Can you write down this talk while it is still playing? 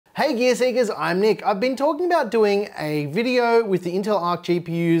Hey Gear Seekers, I'm Nick. I've been talking about doing a video with the Intel Arc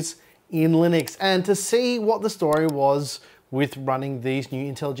GPUs in Linux and to see what the story was with running these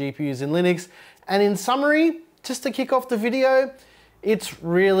new Intel GPUs in Linux. And in summary, just to kick off the video, it's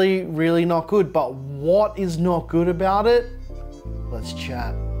really not good. But what is not good about it? Let's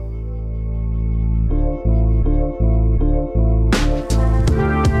chat.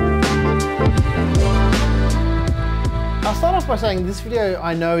 I'll start off by saying this video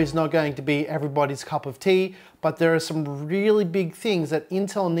I know is not going to be everybody's cup of tea, but there are some really big things that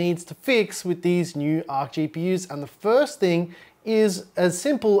Intel needs to fix with these new Arc GPUs, and the first thing is as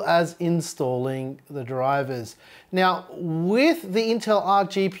simple as installing the drivers. Now, with the Intel Arc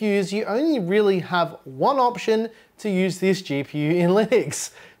GPUs, you only really have one option to use this GPU in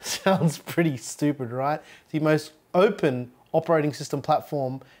Linux. Sounds pretty stupid, right? The most open operating system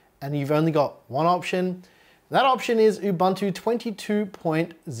platform, and you've only got one option. That option is Ubuntu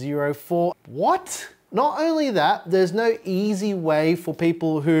 22.04. What? Not only that, there's no easy way for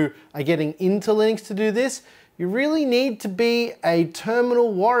people who are getting into Linux to do this. You really need to be a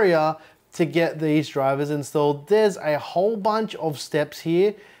terminal warrior to get these drivers installed. There's a whole bunch of steps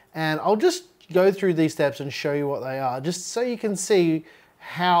here, and I'll just go through these steps and show you what they are, just so you can see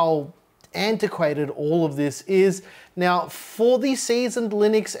how antiquated all of this is. Now, for the seasoned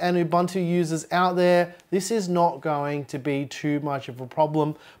Linux and Ubuntu users out there, this is not going to be too much of a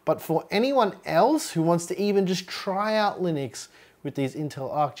problem, but for anyone else who wants to even just try out Linux with these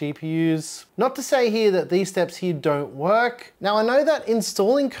Intel Arc GPUs, not to say here that these steps here don't work. Now, I know that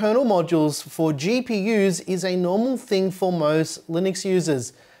installing kernel modules for GPUs is a normal thing for most Linux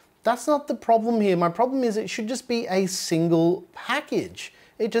users. That's not the problem here. My problem is it should just be a single package.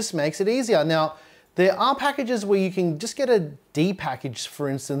 It just makes it easier. Now, there are packages where you can just get a D package, for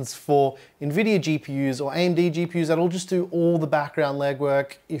instance, for NVIDIA GPUs or AMD GPUs that'll just do all the background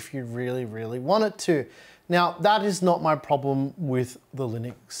legwork if you really want it to. Now, that is not my problem with the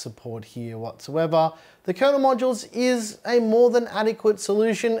Linux support here whatsoever. The kernel modules is a more than adequate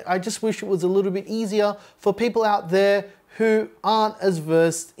solution. I just wish it was a little bit easier for people out there who aren't as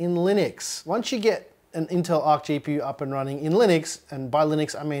versed in Linux. Once you get an Intel Arc GPU up and running in Linux, and by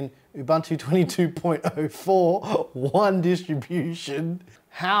Linux I mean Ubuntu 22.04, one distribution,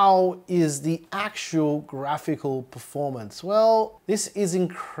 how is the actual graphical performance? Well, this is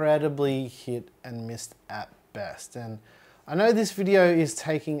incredibly hit and missed at best. And I know this video is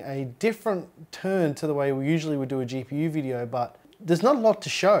taking a different turn to the way we usually would do a GPU video, but there's not a lot to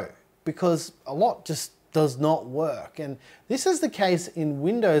show because a lot just does not work. And this is the case in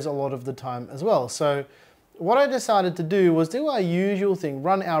Windows a lot of the time as well. So what I decided to do was do our usual thing,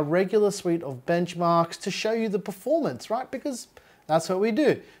 run our regular suite of benchmarks to show you the performance, right? Because that's what we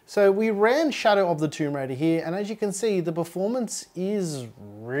do. So we ran Shadow of the Tomb Raider here, and as you can see, the performance is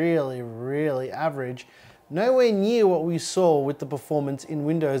really average. Nowhere near what we saw with the performance in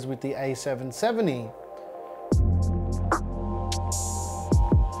Windows with the A770.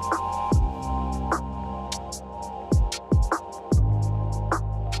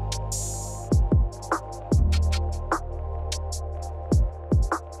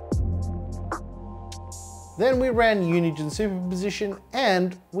 Then we ran Unigine superposition,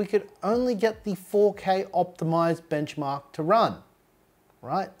 and we could only get the 4K optimized benchmark to run,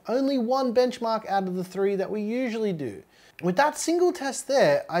 right? Only one benchmark out of the three that we usually do. With that single test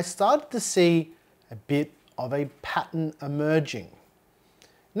there, I started to see a bit of a pattern emerging.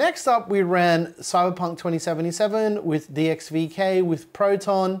 Next up, we ran Cyberpunk 2077 with DXVK with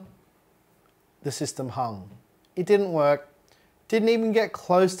Proton. The system hung. It didn't work. Didn't even get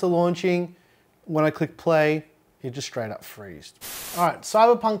close to launching. When I click play, it just straight up freezed. All right,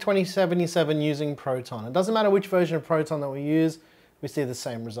 Cyberpunk 2077 using Proton. It doesn't matter which version of Proton that we use, we see the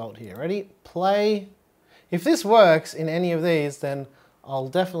same result here. Ready? Play. If this works in any of these, then I'll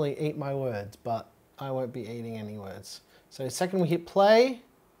definitely eat my words, but I won't be eating any words. So second we hit play,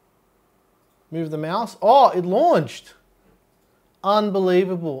 move the mouse. Oh, it launched.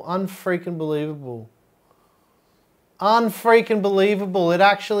 Unbelievable, unfreaking believable. Unfreaking believable, it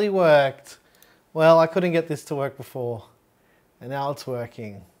actually worked. Well, I couldn't get this to work before, and now it's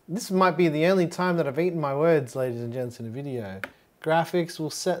working. This might be the only time that I've eaten my words, ladies and gents, in a video. Graphics, we'll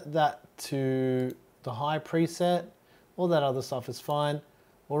set that to the high preset. All that other stuff is fine.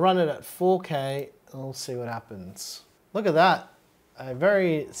 We'll run it at 4K, and we'll see what happens. Look at that. A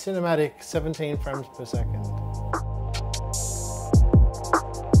very cinematic 17 frames per second.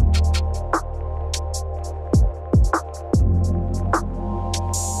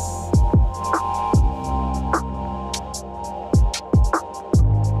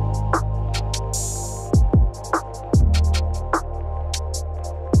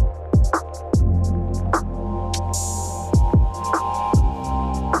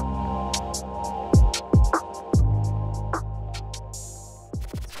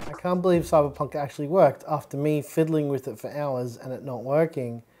 Can't believe Cyberpunk actually worked after me fiddling with it for hours and it not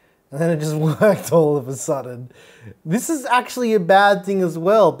working. And then it just worked all of a sudden. This is actually a bad thing as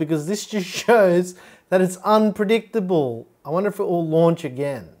well, because this just shows that it's unpredictable. I wonder if it will launch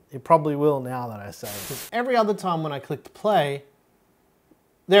again. It probably will now that I say it. Because every other time when I clicked play,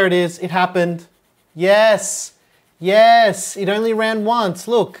 there it is, it happened. Yes, yes, it only ran once.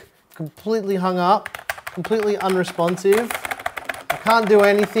 Look, completely hung up, completely unresponsive. I can't do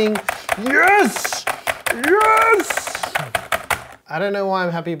anything. Yes, yes! I don't know why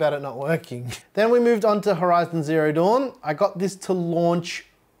I'm happy about it not working. Then we moved on to Horizon Zero Dawn. I got this to launch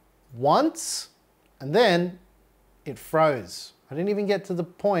once, and then it froze. I didn't even get to the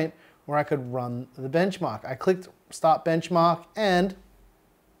point where I could run the benchmark. I clicked start benchmark and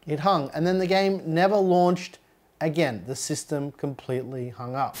it hung. And then the game never launched again. The system completely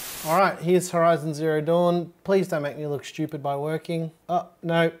hung up. All right, here's Horizon Zero Dawn. Please don't make me look stupid by working. Oh,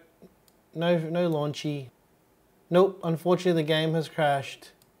 no launchy. Nope, unfortunately the game has crashed.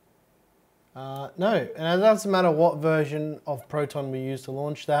 No, and it doesn't matter what version of Proton we use to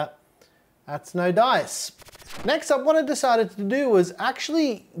launch that. That's no dice. Next up, what I decided to do was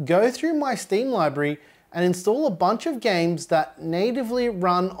actually go through my Steam library and install a bunch of games that natively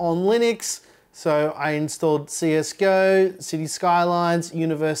run on Linux. So I installed CSGO, City Skylines,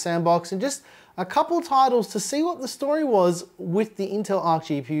 Universe Sandbox, and just a couple titles to see what the story was with the Intel Arc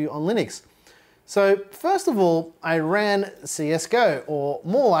GPU on Linux. So first of all, I ran CSGO, or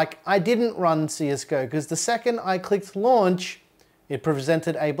more like I didn't run CSGO, because the second I clicked launch, it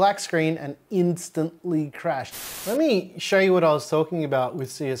presented a black screen and instantly crashed. Let me show you what I was talking about with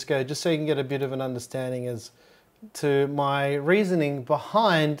CSGO, just so you can get a bit of an understanding as to my reasoning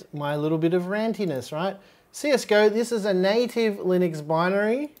behind my little bit of rantiness, right? CSGO, this is a native Linux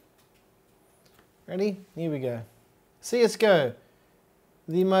binary. Ready? Here we go. CSGO,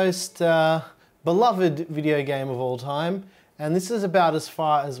 the most beloved video game of all time, and this is about as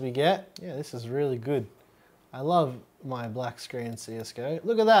far as we get. Yeah, this is really good. I love my black screen CSGO.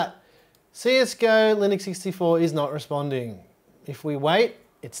 Look at that. CSGO Linux 64 is not responding. If we wait,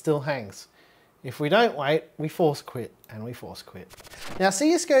 it still hangs. If we don't wait, we force quit, and we force quit. Now,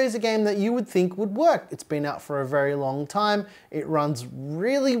 CSGO is a game that you would think would work. It's been out for a very long time. It runs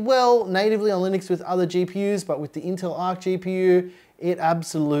really well natively on Linux with other GPUs, but with the Intel Arc GPU, it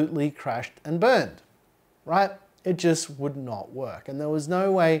absolutely crashed and burned, right? It just would not work. And there was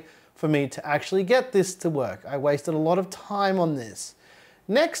no way for me to actually get this to work. I wasted a lot of time on this.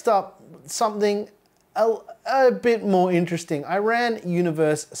 Next up, something a bit more interesting. I ran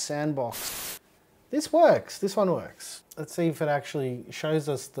Universe Sandbox. This works, this one works. Let's see if it actually shows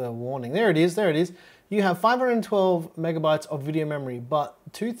us the warning. There it is, there it is. You have 512 megabytes of video memory, but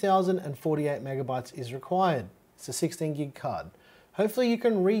 2048 megabytes is required. It's a 16 gig card. Hopefully you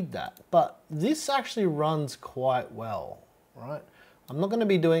can read that, but this actually runs quite well, right? I'm not gonna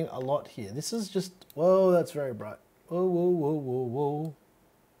be doing a lot here. This is just, whoa, that's very bright. Whoa, whoa, whoa, whoa, whoa.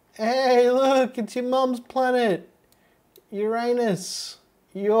 Hey, look, it's your mom's planet. Uranus.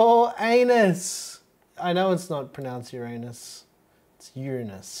 Your anus. I know it's not pronounced Uranus. It's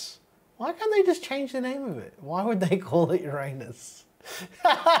Uranus. Why can't they just change the name of it? Why would they call it Uranus?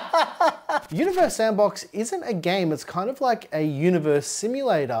 Universe Sandbox isn't a game, it's kind of like a universe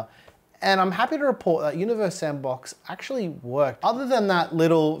simulator. And I'm happy to report that Universe Sandbox actually worked. Other than that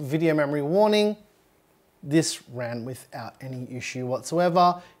little video memory warning, this ran without any issue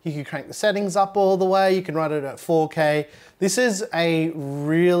whatsoever. You can crank the settings up all the way, you can run it at 4K. This is a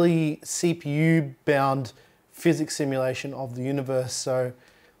really CPU-bound physics simulation of the universe, so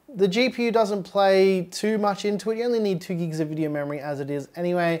the GPU doesn't play too much into it. You only need 2 gigs of video memory as it is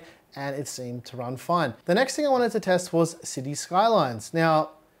anyway, and it seemed to run fine. The next thing I wanted to test was City Skylines.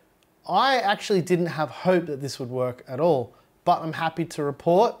 Now, I actually didn't have hope that this would work at all, but I'm happy to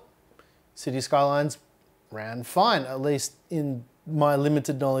report City Skylines ran fine, at least in my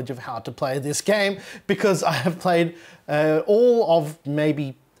limited knowledge of how to play this game, because I have played all of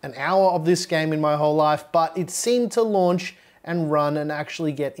maybe an hour of this game in my whole life, but it seemed to launch and run and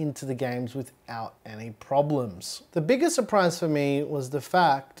actually get into the games without any problems. The biggest surprise for me was the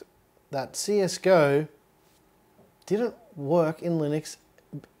fact that CSGO didn't work in Linux,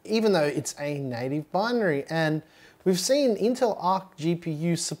 even though it's a native binary. And we've seen Intel Arc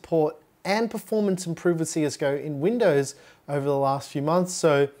GPU support and performance improve with CSGO in Windows over the last few months.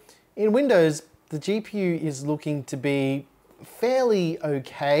 So in Windows, the GPU is looking to be fairly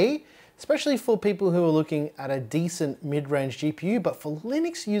okay, especially for people who are looking at a decent mid-range GPU, but for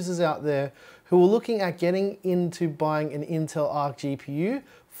Linux users out there who are looking at getting into buying an Intel Arc GPU,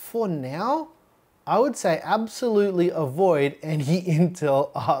 for now, I would say absolutely avoid any Intel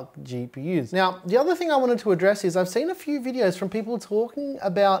Arc GPUs. Now, the other thing I wanted to address is I've seen a few videos from people talking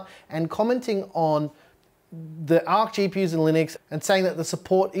about and commenting on the Arc GPUs in Linux and saying that the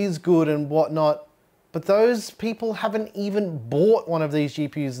support is good and whatnot, but those people haven't even bought one of these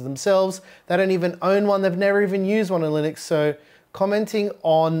GPUs themselves. They don't even own one. They've never even used one in Linux. So commenting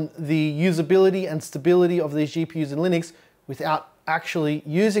on the usability and stability of these GPUs in Linux without actually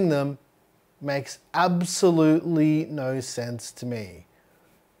using them makes absolutely no sense to me.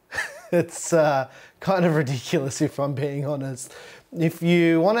 It's kind of ridiculous if I'm being honest. If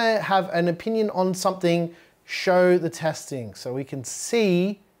you want to have an opinion on something, show the testing so we can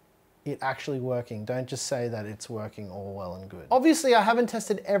see it actually working. Don't just say that it's working all well and good. Obviously, I haven't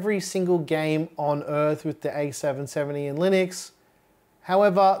tested every single game on Earth with the A770 in Linux.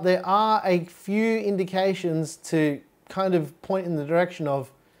 However, there are a few indications to kind of point in the direction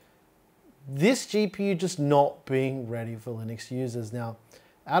of this GPU just not being ready for Linux users. Now,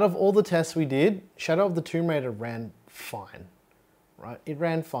 out of all the tests we did, Shadow of the Tomb Raider ran fine, right? It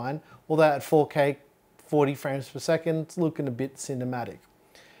ran fine, although at 4K, 40 frames per second, it's looking a bit cinematic.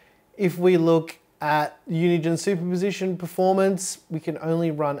 If we look at Unigine superposition performance, we can only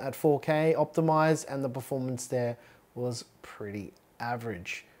run at 4K optimized, and the performance there was pretty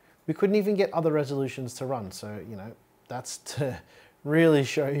average. We couldn't even get other resolutions to run, so, you know, that's to really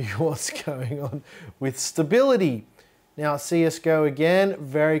show you what's going on with stability. Now, CSGO again,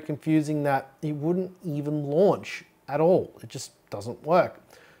 very confusing that it wouldn't even launch at all. It just doesn't work.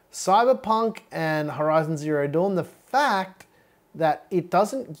 Cyberpunk and Horizon Zero Dawn, the fact that it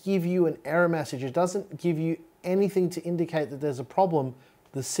doesn't give you an error message, it doesn't give you anything to indicate that there's a problem,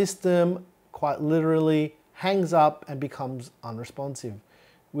 the system quite literally hangs up and becomes unresponsive,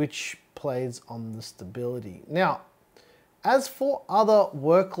 which plays on the stability. Now, as for other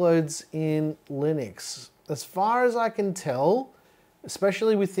workloads in Linux, as far as I can tell,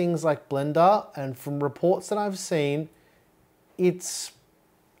 especially with things like Blender and from reports that I've seen, it's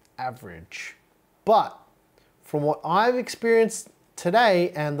average. But from what I've experienced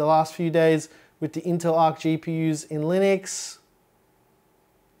today and the last few days with the Intel Arc GPUs in Linux,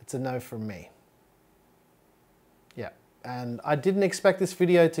 it's a no from me. Yeah, and I didn't expect this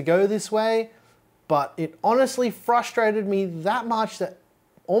video to go this way, but it honestly frustrated me that much that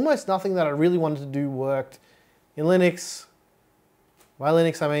almost nothing that I really wanted to do worked in Linux. By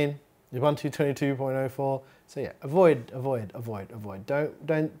Linux, I mean Ubuntu 22.04. So yeah, avoid.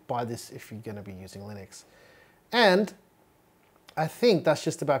 Don't buy this if you're gonna be using Linux. And I think that's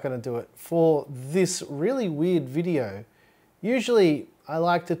just about gonna do it for this really weird video. Usually I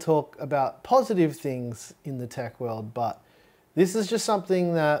like to talk about positive things in the tech world, but this is just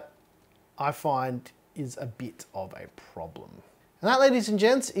something that I find is a bit of a problem. And that, ladies and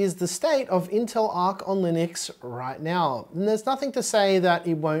gents, is the state of Intel Arc on Linux right now. And there's nothing to say that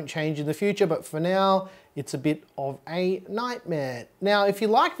it won't change in the future, but for now, it's a bit of a nightmare. Now, if you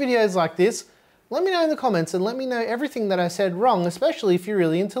like videos like this, let me know in the comments and let me know everything that I said wrong, especially if you're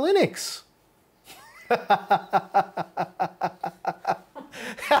really into Linux.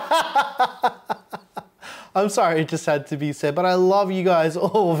 I'm sorry, it just had to be said, but I love you guys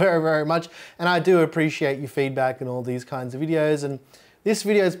all very, very much, and I do appreciate your feedback and all these kinds of videos, and this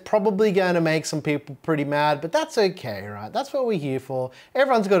video is probably going to make some people pretty mad, but that's okay, right? That's what we're here for.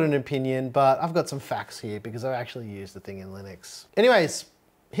 Everyone's got an opinion, but I've got some facts here because I've actually used the thing in Linux. Anyways,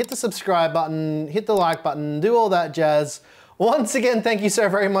 hit the subscribe button, hit the like button, do all that jazz. Once again, thank you so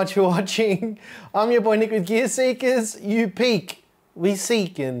very much for watching. I'm your boy Nick with Gear Seekers. You peek, we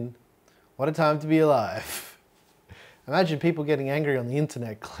seek, and what a time to be alive. Imagine people getting angry on the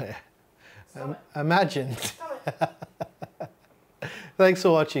internet, Claire. Imagine. Thanks for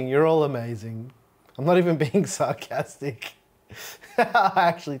watching. You're all amazing. I'm not even being sarcastic. I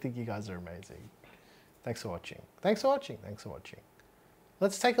actually think you guys are amazing. Thanks for watching. Thanks for watching. Thanks for watching.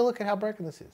 Let's take a look at how broken this is.